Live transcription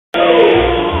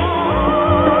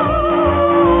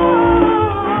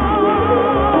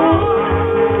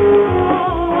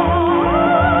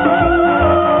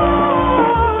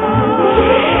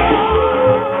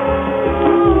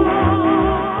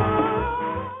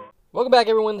Welcome back,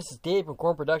 everyone. This is Dave from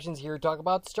Corn Productions here to talk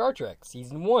about Star Trek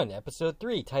Season 1, Episode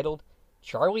 3, titled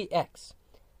Charlie X.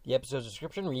 The episode's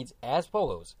description reads as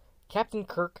follows. Captain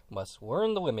Kirk must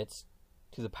learn the limits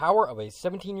to the power of a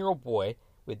 17-year-old boy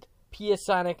with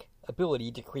psionic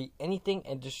ability to create anything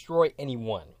and destroy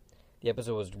anyone. The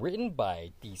episode was written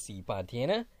by D.C.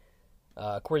 Fontana.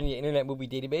 According to the Internet Movie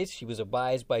Database, she was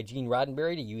advised by Gene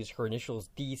Roddenberry to use her initials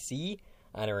D.C.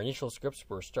 on her initial scripts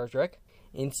for Star Trek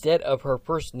instead of her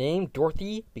first name,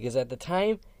 Dorothy, because at the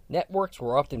time, networks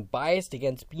were often biased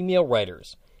against female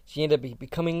writers. She ended up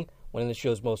becoming one of the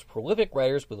show's most prolific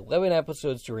writers with 11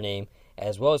 episodes to her name,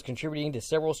 as well as contributing to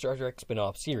several Star Trek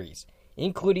spin-off series,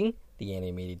 including the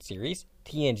animated series,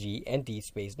 TNG, and Deep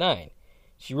Space Nine.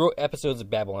 She wrote episodes of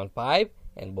Babylon 5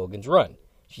 and Logan's Run.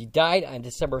 She died on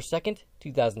December 2nd,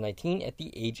 2019, at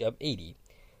the age of 80.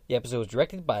 The episode was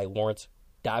directed by Lawrence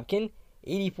Dobkin,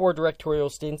 84 directorial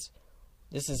stints.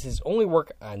 This is his only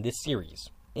work on this series.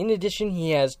 In addition,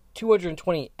 he has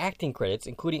 220 acting credits,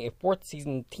 including a 4th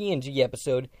season TNG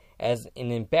episode as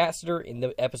an ambassador in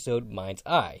the episode Mind's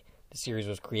Eye. The series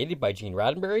was created by Gene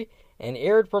Roddenberry and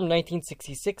aired from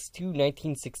 1966 to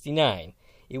 1969.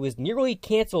 It was nearly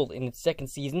canceled in its 2nd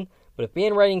season, but a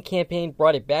fan-writing campaign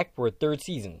brought it back for a 3rd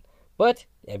season. But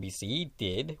NBC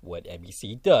did what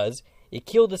NBC does. It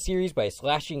killed the series by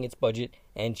slashing its budget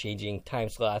and changing time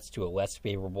slots to a less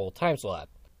favorable time slot.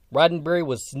 Roddenberry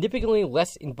was significantly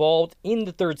less involved in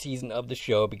the 3rd season of the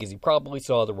show because he probably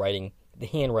saw the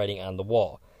handwriting on the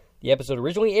wall. The episode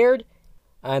originally aired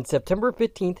on September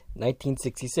 15th,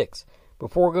 1966.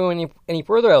 Before going any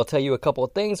further, I'll tell you a couple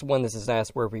of things. One, this is not a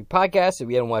spoiler-free podcast. If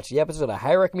you haven't watched the episode, I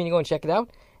highly recommend you go and check it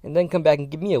out, and then come back and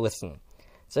give me a listen.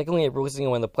 Secondly, if you're listening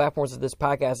on one of the platforms that this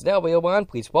podcast is now available on,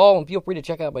 please follow and feel free to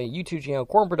check out my YouTube channel,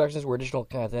 Corn Productions, where additional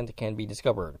content can be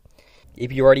discovered.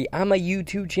 If you're already on my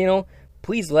YouTube channel,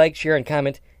 please like, share, and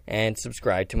comment, and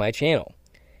subscribe to my channel.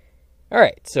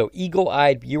 Alright, so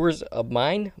eagle-eyed viewers of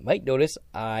mine might notice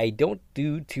I don't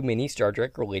do too many Star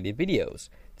Trek-related videos,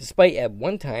 despite at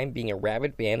one time being a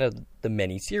rabid fan of the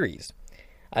many series.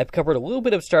 I've covered a little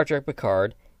bit of Star Trek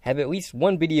Picard, have at least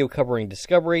one video covering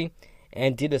Discovery,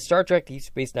 and did a Star Trek Deep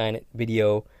Space Nine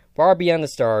video, Far Beyond the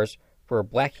Stars, for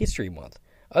Black History Month.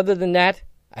 Other than that,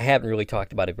 I haven't really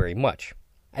talked about it very much.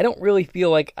 I don't really feel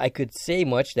like I could say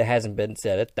much that hasn't been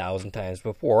said 1,000 times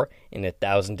before in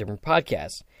 1,000 different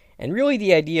podcasts. And really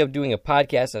the idea of doing a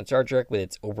podcast on Star Trek with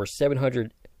its over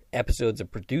 700 episodes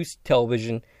of produced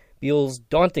television feels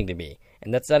daunting to me,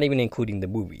 and that's not even including the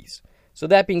movies. So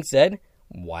that being said,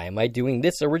 why am I doing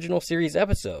this original series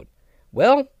episode?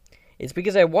 Well, it's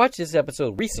because I watched this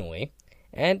episode recently,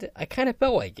 and I kind of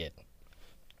felt like it.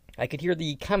 I could hear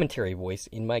the commentary voice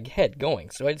in my head going,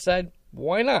 so I decided,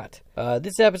 why not?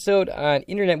 This episode on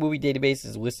Internet Movie Database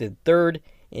is listed 3rd.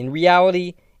 In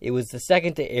reality, it was the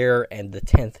 2nd to air and the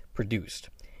 10th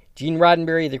produced. Gene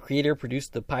Roddenberry, the creator,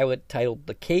 produced the pilot titled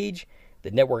The Cage.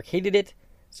 The network hated it,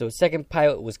 so a second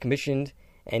pilot was commissioned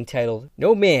and titled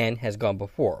No Man Has Gone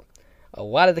Before. A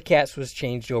lot of the cast was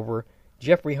changed over.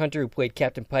 Jeffrey Hunter, who played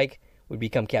Captain Pike, would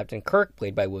become Captain Kirk,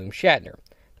 played by William Shatner.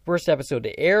 The first episode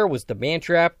to air was The Man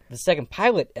Trap. The second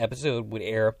pilot episode would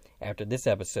air after this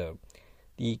episode.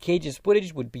 The Cage's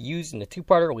footage would be used in a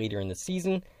 2-parter later in the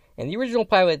season, and the original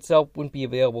pilot itself wouldn't be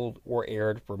available or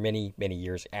aired for many, many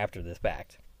years after the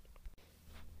fact.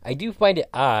 I do find it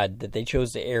odd that they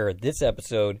chose to air this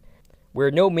episode,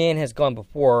 where No Man Has Gone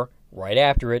Before, right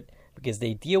after it, because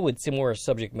they deal with similar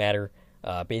subject matter,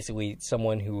 basically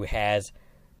someone who has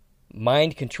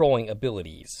mind-controlling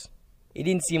abilities. It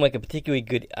didn't seem like a particularly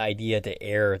good idea to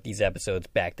air these episodes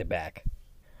back-to-back.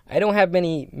 I don't have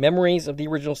many memories of the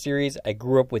original series. I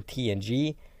grew up with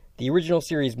TNG, the original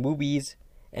series movies,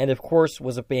 and of course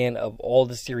was a fan of all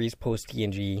the series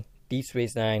post-TNG. Deep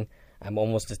Space Nine, I'm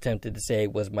almost as tempted to say,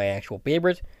 was my actual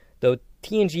favorite, though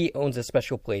TNG owns a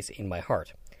special place in my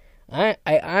heart. I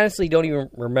honestly don't even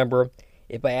remember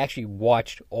if I actually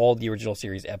watched all the original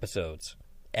series episodes,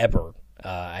 ever.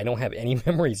 I don't have any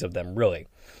memories of them, really,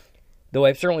 though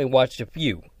I've certainly watched a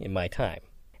few in my time.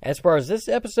 As far as this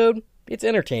episode, it's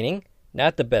entertaining,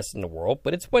 not the best in the world,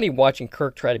 but it's funny watching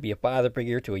Kirk try to be a father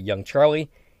figure to a young Charlie.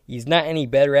 He's not any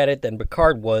better at it than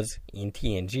Picard was in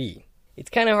TNG. It's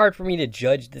kind of hard for me to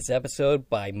judge this episode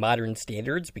by modern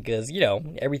standards because,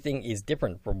 everything is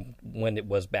different from when it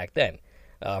was back then.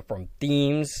 From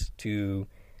themes to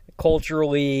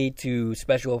culturally to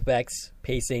special effects,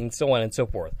 pacing, so on and so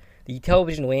forth. The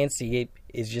television landscape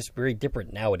is just very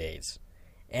different nowadays,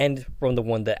 and from the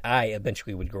one that I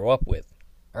eventually would grow up with.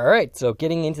 Alright, so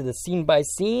getting into the scene by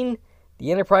scene,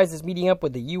 the Enterprise is meeting up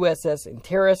with the USS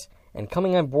Antares and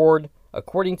coming on board,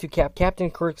 according to Captain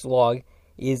Kirk's log,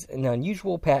 is An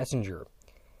Unusual Passenger.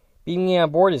 Beaming on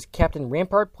board is Captain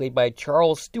Rampart, played by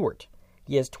Charles Stewart.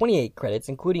 He has 28 credits,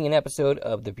 including an episode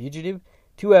of The Fugitive,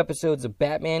 2 episodes of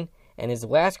Batman, and his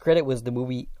last credit was the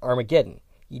movie Armageddon.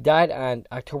 He died on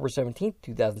October 17,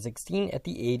 2016, at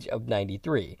the age of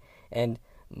 93. And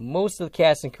most of the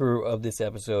cast and crew of this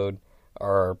episode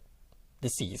are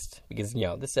deceased, because,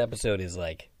 this episode is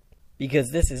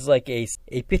because this is like a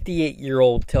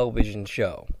 58-year-old television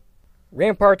show.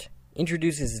 Rampart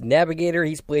introduces his navigator.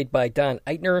 He's played by Don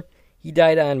Eitner. He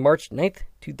died on March 9th,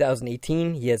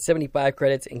 2018. He has 75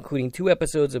 credits, including 2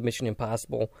 episodes of Mission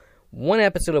Impossible, 1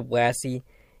 episode of Lassie,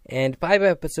 and 5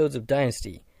 episodes of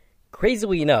Dynasty.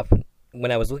 Crazily enough,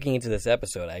 when I was looking into this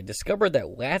episode, I discovered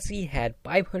that Lassie had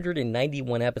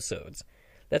 591 episodes.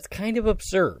 That's kind of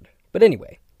absurd. But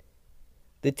anyway,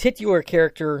 the titular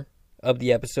character of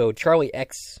the episode, Charlie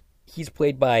X, he's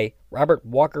played by Robert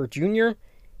Walker Jr.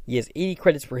 He has 80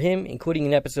 credits for him, including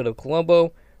an episode of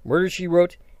Columbo, Murder, She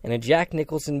Wrote, and a Jack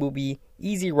Nicholson movie,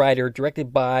 Easy Rider,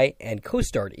 directed by and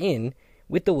co-starred in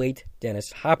with the late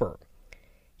Dennis Hopper.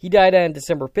 He died on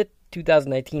December 5th,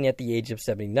 2019, at the age of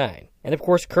 79. And of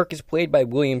course, Kirk is played by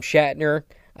William Shatner.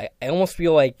 I almost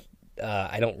feel like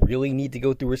I don't really need to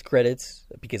go through his credits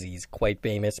because he's quite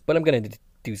famous, but I'm going to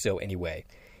do so anyway.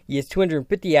 He has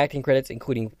 250 acting credits,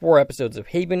 including 4 episodes of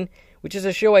Haven, which is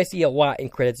a show I see a lot in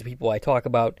credits of people I talk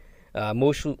about,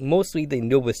 mostly the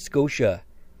Nova Scotia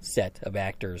set of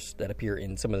actors that appear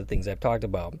in some of the things I've talked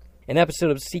about. An episode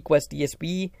of Sequest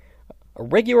DSB, a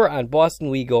regular on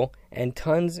Boston Legal, and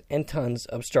tons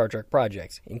of Star Trek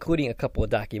projects, including a couple of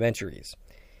documentaries.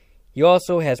 He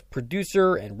also has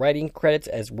producer and writing credits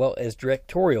as well as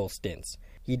directorial stints.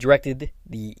 He directed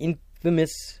the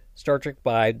infamous Star Trek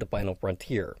V, The Final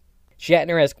Frontier.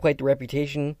 Shatner has quite the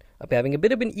reputation of having a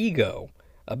bit of an ego,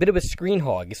 a bit of a screen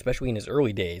hog, especially in his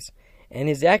early days, and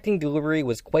his acting delivery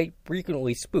was quite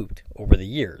frequently spoofed over the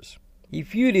years. He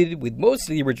feuded with most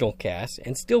of the original cast,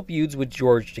 and still feuds with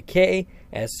George Takei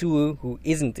as Sulu, who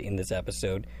isn't in this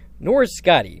episode, nor is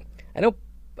Scotty. I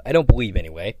don't believe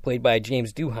anyway, played by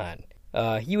James Doohan.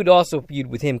 He would also feud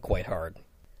with him quite hard.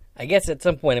 I guess at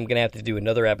some point I'm going to have to do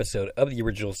another episode of the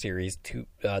original series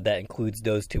that includes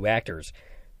those 2 actors.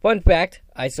 Fun fact,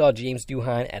 I saw James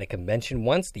Doohan at a convention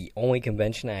once, the only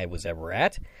convention I was ever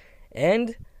at,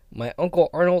 and my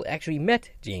Uncle Arnold actually met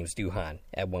James Doohan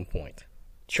at one point.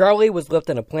 Charlie was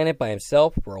left on a planet by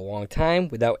himself for a long time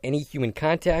without any human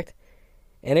contact,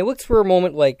 and it looks for a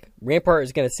moment like Rampart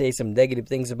is going to say some negative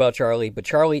things about Charlie, but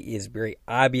Charlie is very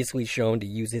obviously shown to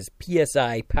use his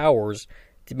PSI powers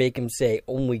to make him say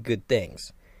only good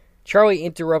things. Charlie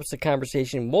interrupts the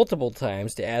conversation multiple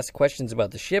times to ask questions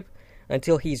about the ship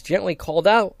until he's gently called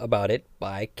out about it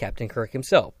by Captain Kirk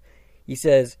himself. He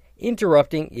says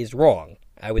interrupting is wrong.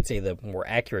 I would say the more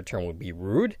accurate term would be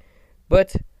rude,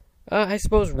 but I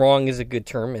suppose wrong is a good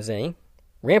term as any.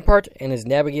 Rampart and his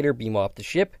navigator beam off the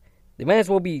ship. They might as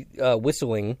well be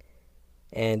whistling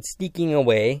and sneaking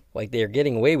away like they're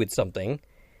getting away with something,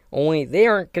 only they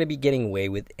aren't going to be getting away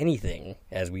with anything,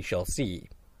 as we shall see.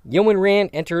 Yeoman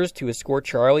Rand enters to escort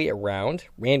Charlie around.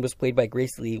 Rand was played by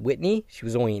Grace Lee Whitney. She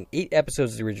was only in 8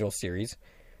 episodes of the original series.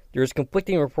 There's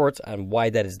conflicting reports on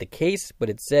why that is the case, but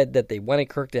it's said that they wanted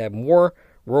Kirk to have more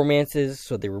romances,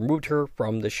 so they removed her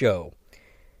from the show.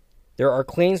 There are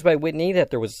claims by Whitney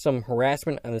that there was some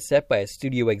harassment on the set by a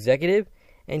studio executive,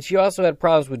 and she also had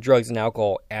problems with drugs and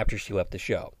alcohol after she left the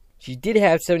show. She did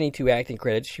have 72 acting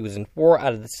credits. She was in 4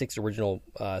 out of the 6 original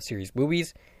series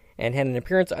movies, and had an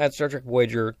appearance on Star Trek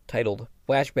Voyager titled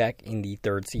Flashback in the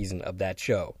 3rd season of that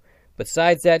show.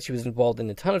 Besides that, she was involved in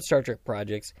a ton of Star Trek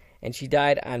projects, and she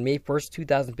died on May 1st,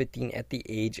 2015 at the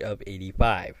age of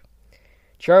 85.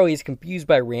 Charlie is confused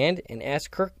by Rand and asks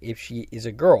Kirk if she is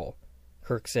a girl.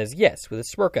 Kirk says yes, with a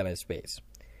smirk on his face.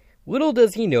 Little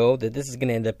does he know that this is going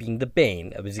to end up being the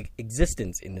bane of his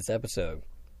existence in this episode.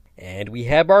 And we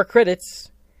have our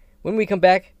credits. When we come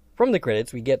back from the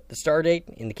credits, we get the star date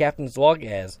in the captain's log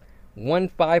as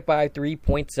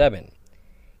 1553.7.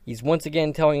 He's once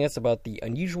again telling us about the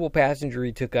unusual passenger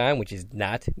he took on, which is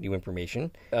not new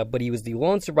information, but he was the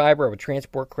lone survivor of a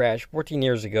transport crash 14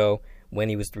 years ago when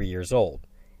he was 3 years old,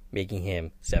 making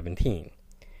him 17.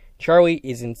 Charlie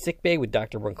is in sickbay with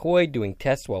Dr. McCoy doing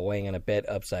tests while laying on a bed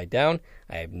upside down.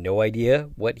 I have no idea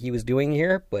what he was doing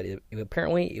here, but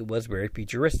apparently it was very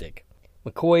futuristic.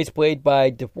 McCoy is played by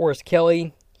DeForest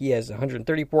Kelley. He has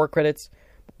 134 credits.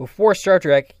 Before Star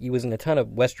Trek, he was in a ton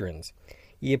of westerns.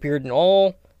 He appeared in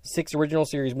all 6 original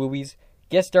series movies,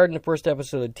 guest starred in the first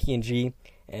episode of TNG,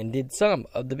 and did some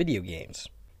of the video games.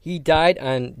 He died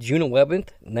on June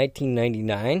 11th,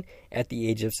 1999, at the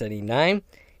age of 79.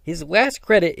 His last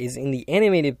credit is in the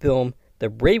animated film The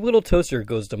Brave Little Toaster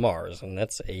Goes to Mars, and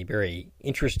that's a very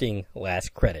interesting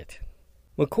last credit.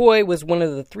 McCoy was one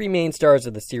of the three main stars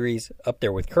of the series, up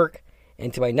there with Kirk,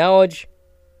 and to my knowledge,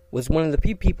 was one of the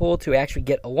few people to actually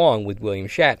get along with William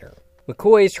Shatner.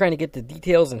 McCoy is trying to get the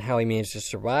details on how he managed to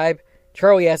survive.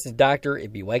 Charlie asks his doctor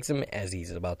if he likes him as he's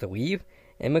about to leave,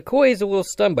 and McCoy is a little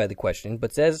stunned by the question,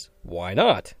 but says, why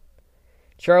not?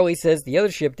 Charlie says the other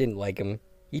ship didn't like him.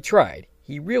 He tried.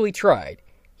 He really tried.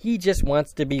 He just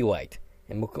wants to be liked.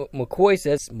 And McCoy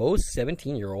says most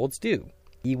 17-year-olds do.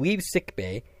 He leaves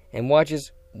sickbay and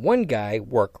watches one guy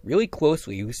work really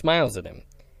closely who smiles at him.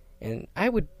 And I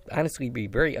would honestly be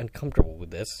very uncomfortable with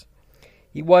this.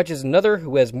 He watches another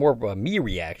who has more of a me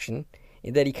reaction,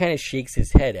 in that he kind of shakes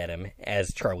his head at him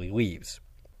as Charlie leaves.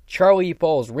 Charlie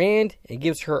follows Rand and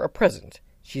gives her a present.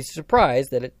 She's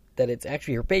surprised that it's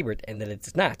actually her favorite and that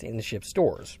it's not in the ship's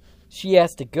stores. She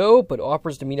asks to go, but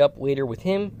offers to meet up later with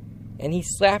him, and he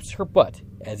slaps her butt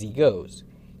as he goes.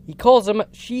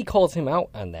 She calls him out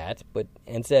on that,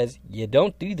 and says, "You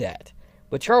don't do that."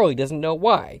 But Charlie doesn't know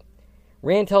why.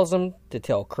 Rand tells him to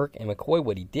tell Kirk and McCoy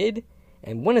what he did,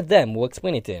 and one of them will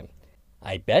explain it to him.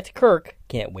 I bet Kirk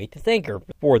can't wait to thank her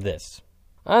for this.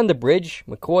 On the bridge,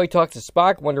 McCoy talks to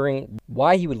Spock, wondering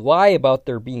why he would lie about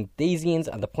there being Thasians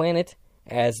on the planet,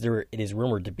 as it is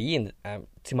rumored to be. And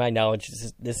to my knowledge,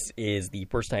 this is the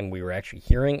first time we were actually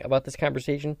hearing about this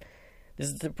conversation. This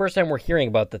is the first time we're hearing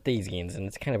about the Thasians, and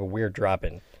it's kind of a weird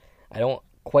drop-in. I don't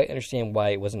quite understand why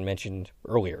it wasn't mentioned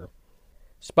earlier.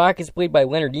 Spock is played by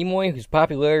Leonard Nimoy, whose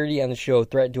popularity on the show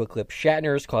threatened to eclipse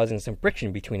Shatner's, causing some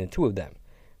friction between the two of them.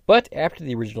 But after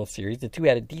the original series, the two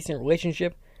had a decent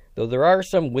relationship, though there are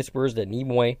some whispers that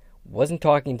Nimoy wasn't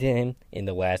talking to him in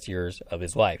the last years of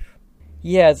his life.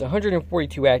 He has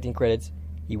 142 acting credits.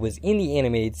 He was in the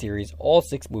animated series, all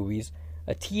 6 movies,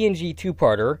 a TNG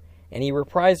two-parter, and he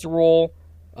reprised the role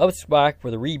of Spock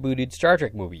for the rebooted Star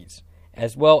Trek movies,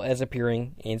 as well as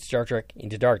appearing in Star Trek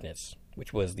Into Darkness,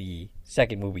 which was the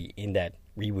second movie in that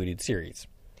rebooted series.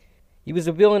 He was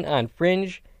a villain on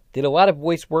Fringe, did a lot of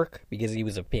voice work because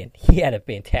he had a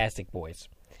fantastic voice.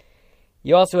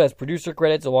 He also has producer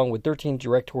credits along with 13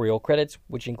 directorial credits,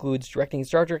 which includes directing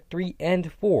Star Trek 3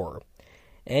 and 4.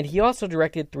 And he also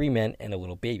directed 3 Men and a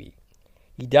Little Baby.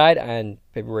 He died on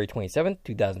February 27,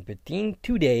 2015,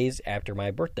 2 days after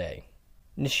my birthday.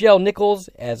 Nichelle Nichols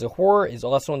as Uhura is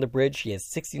also on the bridge. She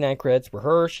has 69 credits for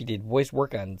her. She did voice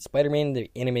work on Spider-Man, the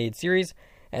animated series,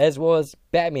 as well as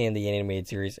Batman, the animated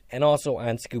series, and also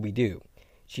on Scooby-Doo.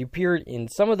 She appeared in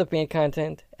some of the fan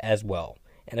content as well,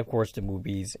 and of course the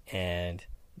movies and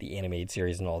the animated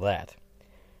series and all that.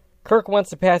 Kirk wants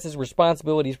to pass his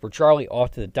responsibilities for Charlie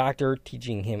off to the doctor,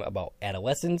 teaching him about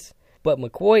adolescence, but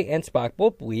McCoy and Spock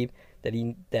both believe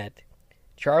that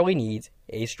Charlie needs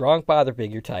a strong father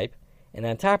figure type, and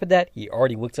on top of that, he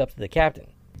already looks up to the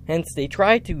captain. Hence, they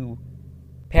try to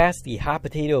pass the hot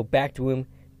potato back to him,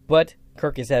 but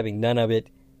Kirk is having none of it.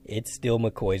 It's still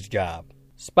McCoy's job.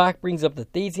 Spock brings up the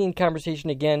Thasian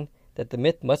conversation again, that the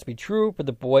myth must be true for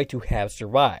the boy to have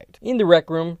survived. In the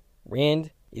rec room, Rand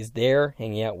is there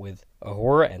hanging out with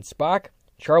Uhura and Spock.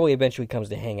 Charlie eventually comes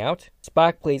to hang out.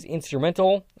 Spock plays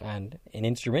instrumental on an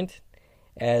instrument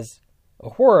as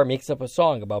Uhura makes up a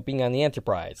song about being on the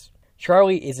Enterprise.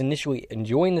 Charlie is initially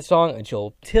enjoying the song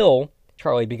until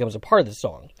Charlie becomes a part of the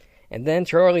song. And then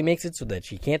Charlie makes it so that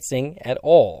she can't sing at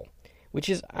all, which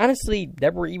is honestly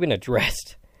never even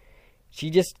addressed. She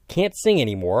just can't sing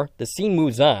anymore. The scene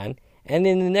moves on, and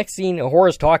in the next scene,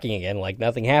 Uhura's talking again like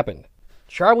nothing happened.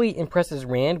 Charlie impresses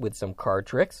Rand with some card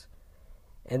tricks,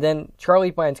 and then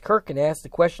Charlie finds Kirk and asks the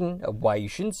question of why you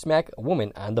shouldn't smack a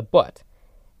woman on the butt.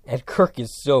 And Kirk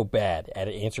is so bad at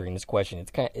answering this question.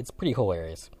 It's pretty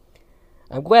hilarious.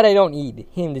 I'm glad I don't need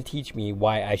him to teach me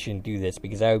why I shouldn't do this,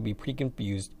 because I would be pretty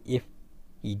confused if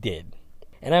he did.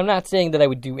 And I'm not saying that I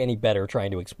would do any better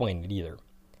trying to explain it either.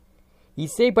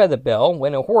 He's saved by the bell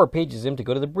when Uhura pages him to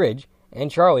go to the bridge,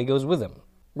 and Charlie goes with him.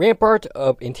 Rampart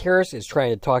of Antares is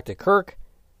trying to talk to Kirk,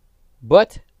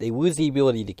 but they lose the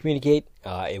ability to communicate.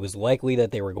 It was likely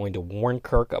that they were going to warn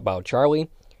Kirk about Charlie.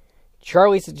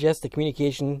 Charlie suggests the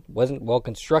communication wasn't well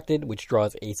constructed, which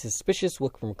draws a suspicious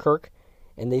look from Kirk,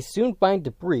 and they soon find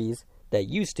debris that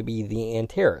used to be the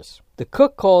Antares. The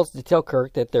cook calls to tell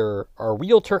Kirk that there are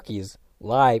real turkeys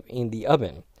live in the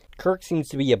oven. Kirk seems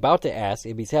to be about to ask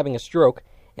if he's having a stroke,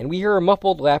 and we hear a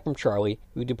muffled laugh from Charlie,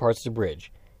 who departs the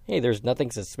bridge. Hey, there's nothing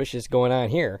suspicious going on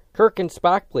here. Kirk and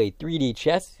Spock play 3D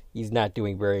chess. He's not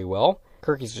doing very well.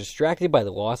 Kirk is distracted by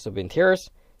the loss of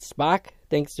Antares. Spock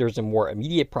thinks there's a more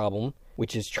immediate problem,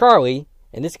 which is Charlie,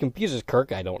 and this confuses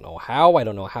Kirk. I don't know how. I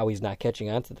don't know how he's not catching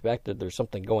on to the fact that there's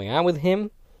something going on with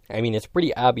him. I mean, it's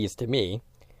pretty obvious to me.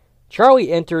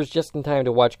 Charlie enters just in time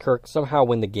to watch Kirk somehow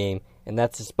win the game, and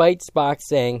that's despite Spock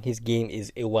saying his game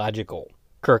is illogical.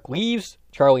 Kirk leaves,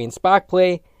 Charlie and Spock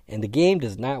play, and the game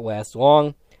does not last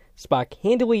long. Spock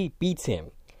handily beats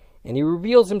him, and he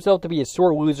reveals himself to be a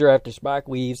sore loser after Spock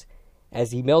leaves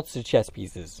as he melts the chess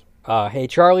pieces. Hey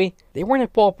Charlie, they weren't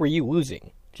at fault for you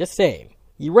losing. Just saying.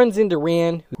 He runs into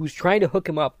Rand, who's trying to hook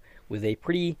him up with a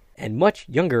pretty and much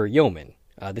younger yeoman.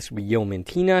 This would be Yeoman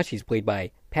Tina. She's played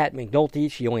by Pat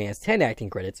McNulty. She only has 10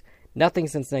 acting credits, nothing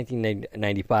since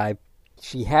 1995.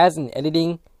 She has an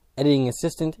editing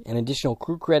assistant, and additional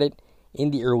crew credit in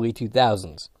the early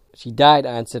 2000s. She died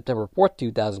on September 4th,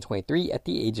 2023 at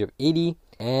the age of 80,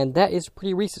 and that is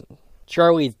pretty recent.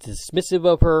 Charlie is dismissive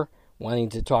of her, wanting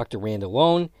to talk to Rand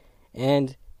alone,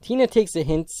 and Tina takes a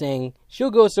hint saying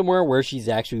she'll go somewhere where she's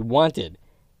actually wanted.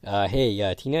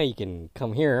 Hey, Tina, you can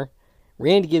come here.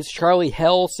 Rand gives Charlie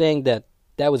hell, saying that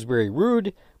was very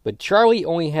rude, but Charlie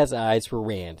only has eyes for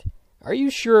Rand. Are you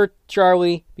sure,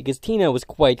 Charlie? Because Tina was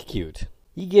quite cute.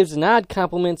 He gives an odd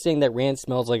compliment, saying that Rand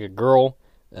smells like a girl.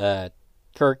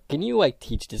 Kirk, can you,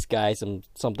 teach this guy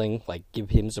something? Give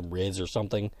him some riz or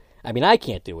something? I mean, I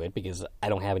can't do it because I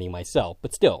don't have any myself,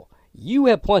 but still, you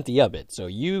have plenty of it, so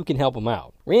you can help him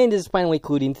out. Rand is finally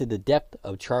clued into the depth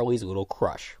of Charlie's little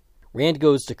crush. Rand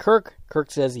goes to Kirk. Kirk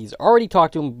says he's already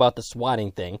talked to him about the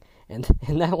swatting thing, and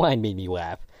that line made me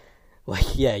laugh.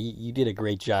 Yeah, you did a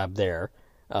great job there.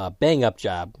 Bang up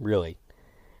job, really.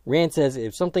 Rand says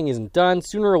if something isn't done,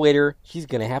 sooner or later, she's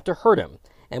going to have to hurt him.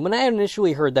 And when I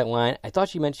initially heard that line, I thought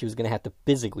she meant she was going to have to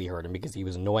physically hurt him because he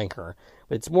was annoying her.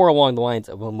 But it's more along the lines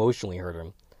of emotionally hurt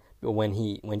him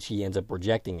when she ends up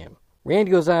rejecting him. Rand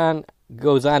goes on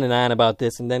and on about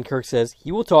this, and then Kirk says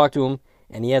he will talk to him,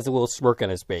 and he has a little smirk on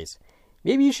his face.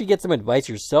 Maybe you should get some advice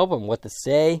yourself on what to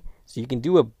say so you can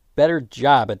do a better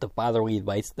job at the fatherly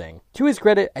advice thing. To his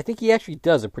credit, I think he actually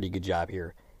does a pretty good job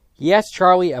here. He asks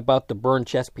Charlie about the burned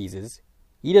chess pieces.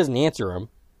 He doesn't answer him.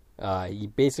 He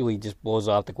basically just blows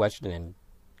off the question, and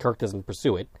Kirk doesn't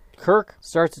pursue it. Kirk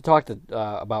starts to talk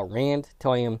about Rand,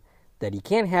 telling him that he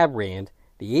can't have Rand,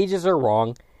 the ages are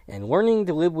wrong, and learning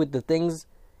to live with the things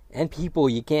and people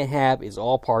you can't have is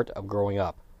all part of growing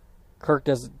up. Kirk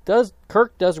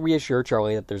does reassure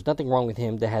Charlie that there's nothing wrong with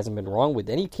him that hasn't been wrong with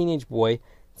any teenage boy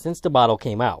since the bottle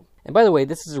came out. And by the way,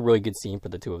 this is a really good scene for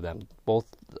the two of them. Both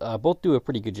do a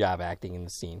pretty good job acting in the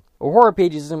scene. Uhura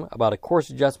pages him about a course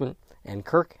adjustment, and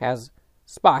Kirk has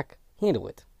Spock handle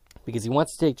it because he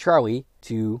wants to take Charlie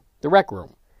to the rec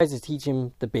room. He tries to teach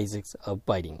him the basics of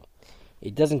biting.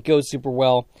 It doesn't go super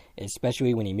well,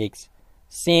 especially when he makes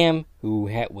Sam, who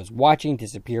was watching,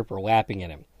 disappear for laughing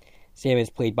at him. Sam is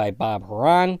played by Bob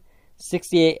Horan.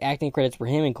 68 acting credits for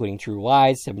him, including True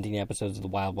Lies, 17 episodes of The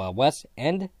Wild Wild West,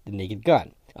 and The Naked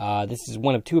Gun. This is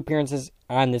one of two appearances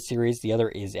on this series. The other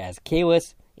is as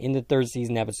Kalis in the third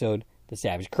season episode, The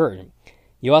Savage Curtain.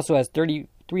 He also has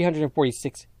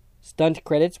 346 stunt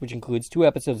credits, which includes 2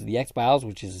 episodes of The X-Files,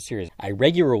 which is a series I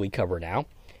regularly cover now,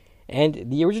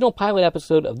 and the original pilot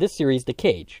episode of this series, The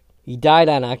Cage. He died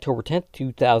on October 10th,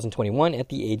 2021 at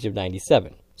the age of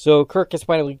 97. So Kirk has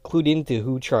finally clued into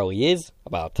who Charlie is,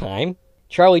 about time.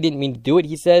 Charlie didn't mean to do it,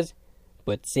 he says,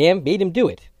 but Sam made him do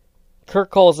it. Kirk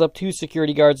calls up 2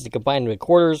 security guards to combine with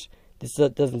quarters. This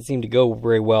doesn't seem to go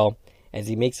very well, as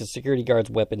he makes the security guards'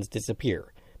 weapons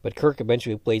disappear. But Kirk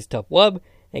eventually plays tough love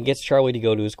and gets Charlie to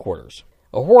go to his quarters.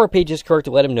 Uhura pages Kirk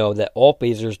to let him know that all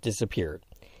phasers disappeared.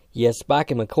 He has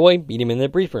Spock and McCoy meet him in the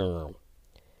briefing room.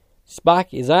 Spock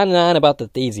is on and on about the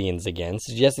Thasians again,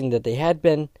 suggesting that they had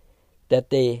been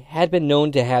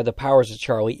known to have the powers that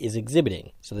Charlie is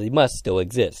exhibiting, so they must still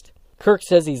exist. Kirk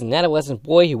says he's an adolescent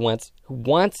boy who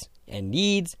wants and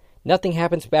needs. Nothing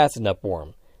happens fast enough for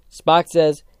him. Spock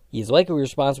says he is likely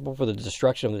responsible for the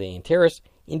destruction of the Antares,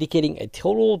 indicating a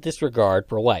total disregard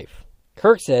for life.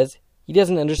 Kirk says he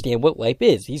doesn't understand what life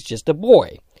is. He's just a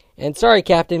boy. And sorry,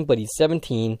 Captain, but he's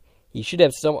 17. He should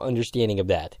have some understanding of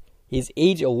that. His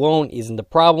age alone isn't the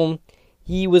problem.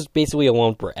 He was basically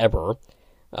alone forever,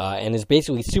 and is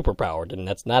basically superpowered, and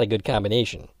that's not a good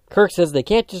combination. Kirk says they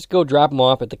can't just go drop him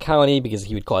off at the colony because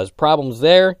he would cause problems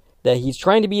there, that he's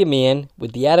trying to be a man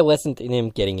with the adolescent in him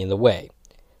getting in the way.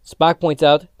 Spock points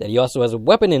out that he also has a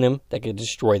weapon in him that could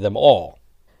destroy them all.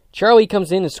 Charlie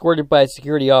comes in escorted by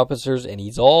security officers, and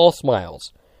he's all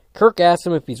smiles. Kirk asks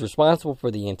him if he's responsible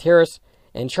for the Antares,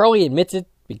 and Charlie admits it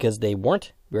because they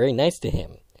weren't very nice to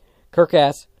him. Kirk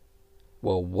asks,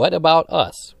 well, what about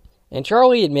us? And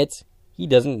Charlie admits he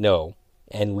doesn't know,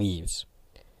 and leaves.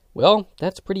 Well,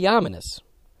 that's pretty ominous.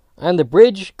 On the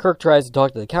bridge, Kirk tries to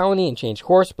talk to the colony and change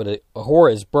course, but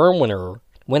Uhura is burned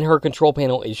when her control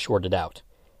panel is shorted out,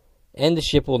 and the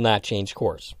ship will not change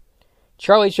course.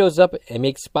 Charlie shows up and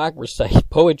makes Spock recite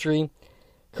poetry.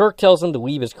 Kirk tells him to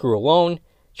leave his crew alone.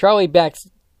 Charlie backs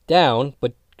down,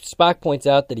 but Spock points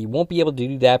out that he won't be able to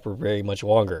do that for very much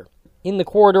longer. In the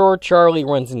corridor, Charlie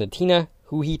runs into Tina,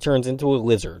 who he turns into a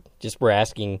lizard, just for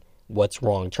asking, "What's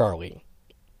wrong, Charlie?"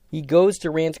 He goes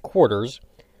to Rand's quarters,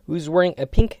 who's wearing a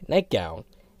pink nightgown,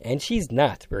 and she's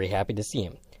not very happy to see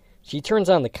him. She turns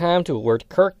on the comm to alert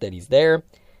Kirk that he's there.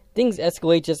 Things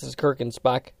escalate just as Kirk and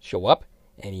Spock show up,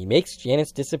 and he makes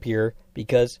Janice disappear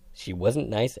because she wasn't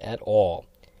nice at all.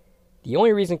 The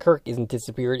only reason Kirk isn't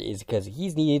disappeared is because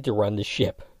he's needed to run the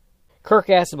ship. Kirk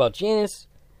asks about Janice,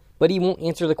 but he won't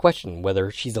answer the question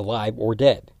whether she's alive or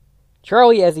dead.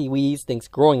 Charlie, as he leaves, thinks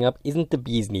growing up isn't the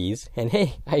bee's knees, and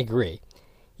hey, I agree.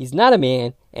 He's not a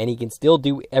man, and he can still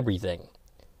do everything.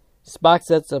 Spock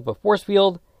sets up a force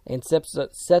field and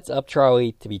sets up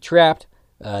Charlie to be trapped.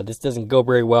 This doesn't go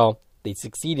very well. They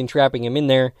succeed in trapping him in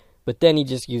there, but then he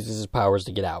just uses his powers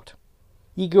to get out.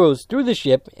 He goes through the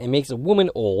ship and makes a woman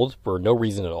old for no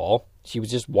reason at all. She was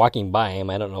just walking by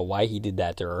him. I don't know why he did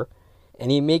that to her.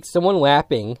 And he makes someone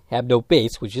laughing have no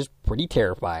base, which is pretty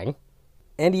terrifying.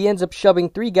 And he ends up shoving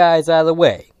 3 guys out of the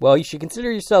way. Well, you should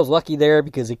consider yourselves lucky there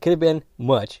because it could have been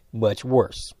much, much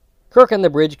worse. Kirk on the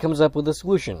bridge comes up with a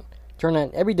solution. Turn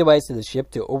on every device of the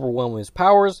ship to overwhelm his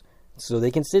powers so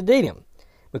they can sedate him.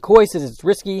 McCoy says it's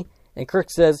risky, and Kirk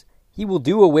says he will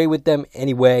do away with them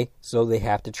anyway, so they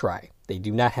have to try. They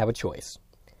do not have a choice.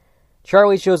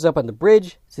 Charlie shows up on the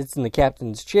bridge, sits in the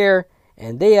captain's chair,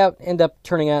 and they end up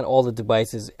turning on all the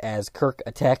devices as Kirk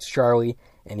attacks Charlie,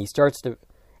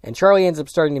 and Charlie ends up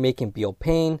starting to make him feel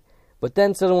pain, but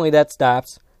then suddenly that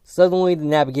stops. Suddenly the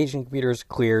navigation computer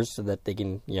clears so that they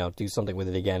can, do something with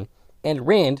it again, and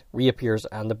Rand reappears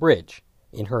on the bridge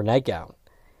in her nightgown.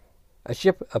 A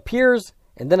ship appears,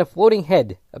 and then a floating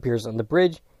head appears on the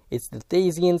bridge. It's the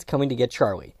Thasians coming to get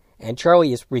Charlie, and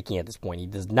Charlie is freaking at this point. He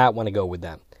does not want to go with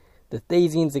them. The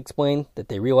Thasians explain that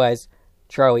they realize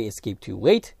Charlie escaped too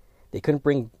late. They couldn't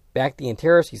bring back the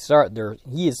Antares. He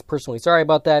is personally sorry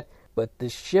about that, but the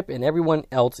ship and everyone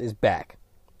else is back.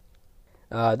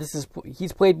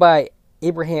 He's played by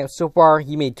Abraham. So far,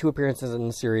 he made 2 appearances in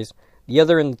the series. The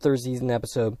other in the 3rd season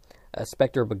episode,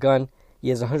 Spectre of a Gun. He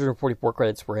has 144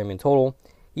 credits for him in total.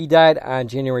 He died on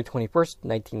January 21st,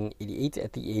 1988,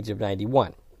 at the age of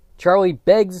 91. Charlie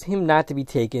begs him not to be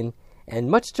taken,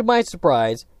 and much to my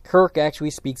surprise, Kirk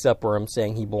actually speaks up for him,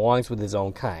 saying he belongs with his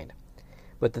own kind.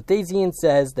 But the Thasian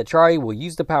says that Charlie will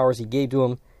use the powers he gave to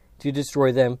him to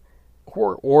destroy them,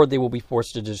 or they will be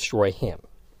forced to destroy him.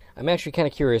 I'm actually kind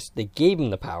of curious. They gave him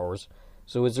the powers,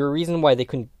 so is there a reason why they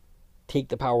couldn't take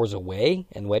the powers away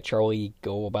and let Charlie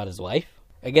go about his life?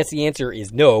 I guess the answer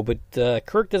is no, but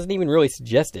Kirk doesn't even really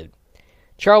suggest it.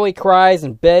 Charlie cries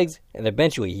and begs, and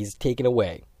eventually he's taken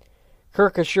away.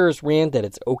 Kirk assures Rand that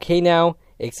it's okay now,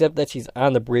 except that she's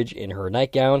on the bridge in her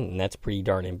nightgown, and that's pretty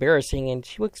darn embarrassing, and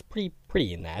she looks pretty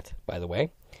pretty in that, by the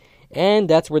way. And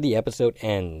that's where the episode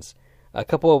ends. A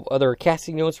couple of other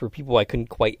casting notes for people I couldn't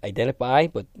quite identify,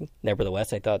 but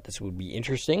nevertheless I thought this would be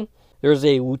interesting. There's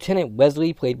a Lieutenant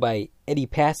Wesley played by Eddie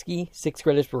Paskey, 6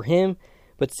 credits for him,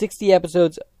 but 60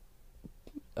 episodes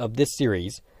of this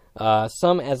series,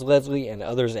 some as Leslie and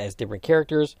others as different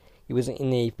characters. He was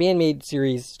in a fan-made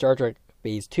series, Star Trek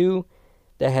Phase 2,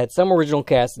 that had some original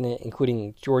cast in it,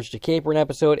 including George Takei for an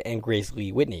episode and Grace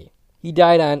Lee Whitney. He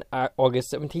died on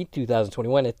August 17,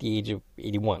 2021 at the age of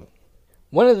 81.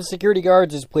 One of the security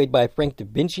guards is played by Frank Da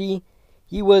Vinci.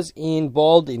 He was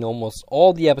involved in almost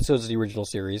all the episodes of the original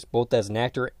series, both as an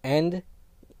actor and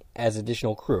as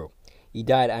additional crew. He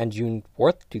died on June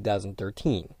 4th,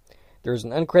 2013. There's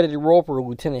an uncredited role for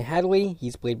Lieutenant Hadley.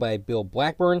 He's played by Bill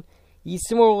Blackburn. He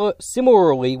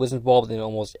similarly was involved in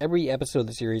almost every episode of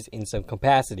the series in some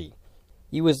capacity.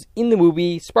 He was in the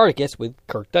movie Spartacus with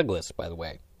Kirk Douglas, by the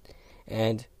way.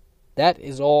 And that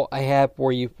is all I have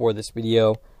for you for this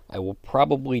video. I will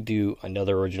probably do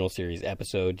another original series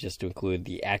episode just to include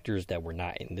the actors that were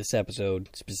not in this episode,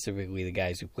 specifically the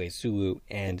guys who play Sulu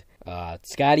and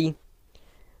Scotty.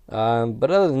 But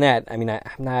other than that, I mean,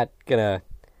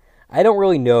 I don't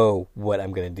really know what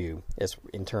I'm going to do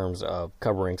in terms of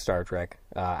covering Star Trek.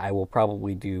 I will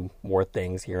probably do more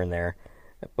things here and there,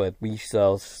 but we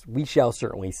shall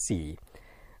certainly see.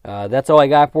 That's all I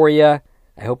got for you.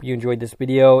 I hope you enjoyed this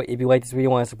video. If you like this video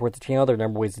and want to support the channel, there are a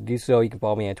number of ways to do so. You can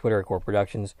follow me on Twitter at Core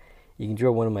Productions. You can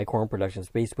join one of my Core Productions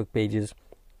Facebook pages.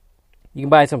 You can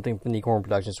buy something from the Core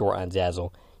Productions store on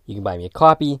Zazzle. You can buy me a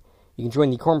copy. You You can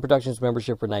join the Corn Productions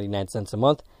membership for 99 cents a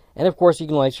month. And of course, you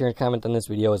can like, share, and comment on this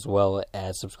video as well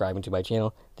as subscribing to my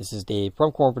channel. This is Dave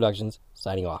from Corn Productions,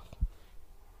 signing off.